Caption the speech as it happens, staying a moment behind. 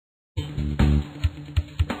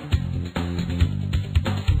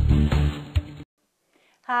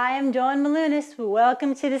Hi, I'm Dawn Malunas.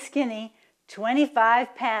 Welcome to The Skinny.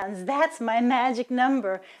 25 pounds. That's my magic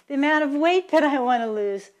number. The amount of weight that I want to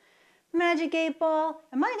lose. Magic 8 ball.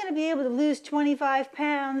 Am I going to be able to lose 25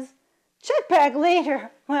 pounds? Check back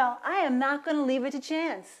later. Well, I am not going to leave it to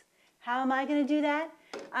chance. How am I going to do that?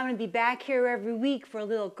 I'm going to be back here every week for a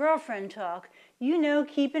little girlfriend talk. You know,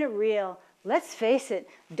 keeping it real. Let's face it,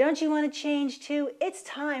 don't you want to change too? It's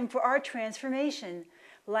time for our transformation.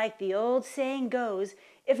 Like the old saying goes,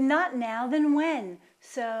 if not now, then when?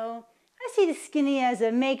 So I see The Skinny as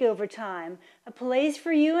a makeover time, a place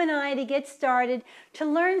for you and I to get started, to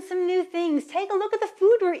learn some new things, take a look at the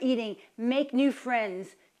food we're eating, make new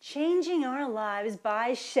friends, changing our lives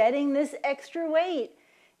by shedding this extra weight.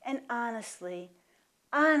 And honestly,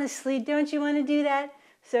 don't you want to do that?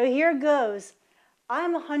 So here goes.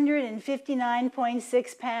 I'm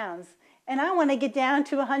 159.6 pounds, and I want to get down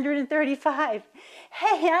to 135.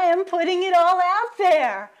 Hey, I am putting it all out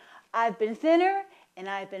there. I've been thinner, and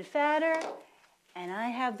I've been fatter, and I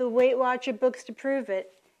have the Weight Watcher books to prove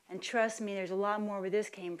it. And trust me, there's a lot more where this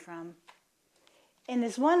came from. In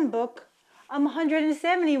this one book, I'm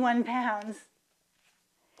 171 pounds.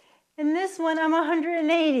 In this one, I'm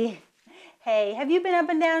 180. Hey, have you been up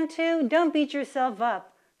and down too? Don't beat yourself up.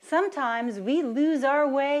 Sometimes we lose our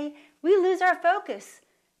way, we lose our focus.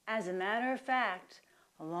 As a matter of fact,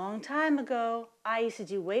 a long time ago, I used to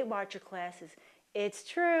do Weight Watcher classes. It's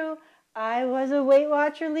true, I was a Weight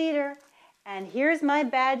Watcher leader, and here's my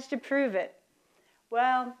badge to prove it.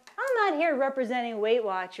 Well, I'm not here representing Weight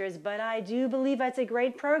Watchers, but I do believe that's a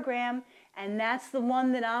great program, and that's the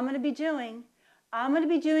one that I'm going to be doing. I'm going to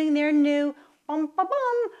be doing their new, their new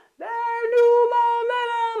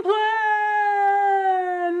momentum plan,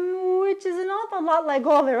 which is an awful lot like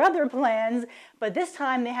all their other plans, but this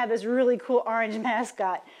time they have this really cool orange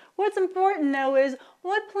mascot. What's important though is,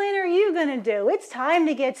 what plan are you going to do? It's time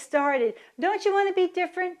to get started. Don't you want to be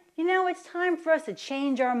different? You know, it's time for us to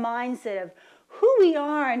change our mindset of who we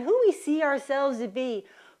are and who we see ourselves to be.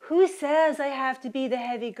 Who says I have to be the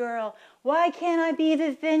heavy girl? Why can't I be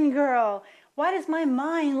the thin girl? Why does my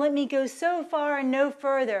mind let me go so far and no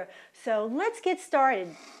further? So let's get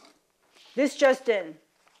started. This just in.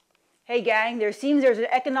 Hey gang, there's an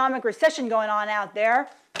economic recession going on out there.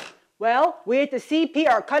 Well, we at the CP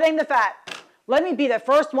are cutting the fat. Let me be the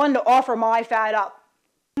first one to offer my fat up.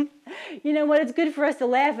 You know what, it's good for us to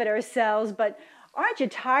laugh at ourselves, but aren't you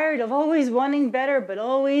tired of always wanting better but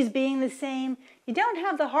always being the same? You don't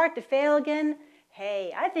have the heart to fail again?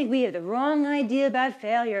 Hey, I think we have the wrong idea about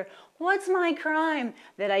failure. What's my crime?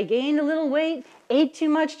 That I gained a little weight, ate too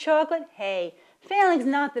much chocolate? Hey, failing's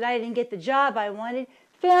not that I didn't get the job I wanted.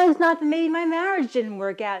 Failing's not that maybe my marriage didn't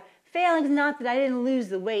work out. Failing's not that I didn't lose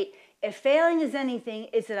the weight. If failing is anything,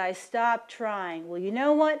 it's that I stopped trying. Well, you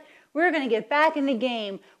know what? We're going to get back in the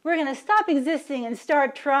game. We're going to stop existing and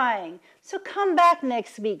start trying. So come back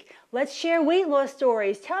next week. Let's share weight loss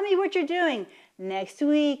stories. Tell me what you're doing. Next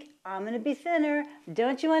week, I'm going to be thinner.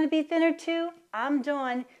 Don't you want to be thinner too? I'm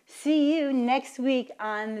Dawn. See you next week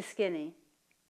on The Skinny.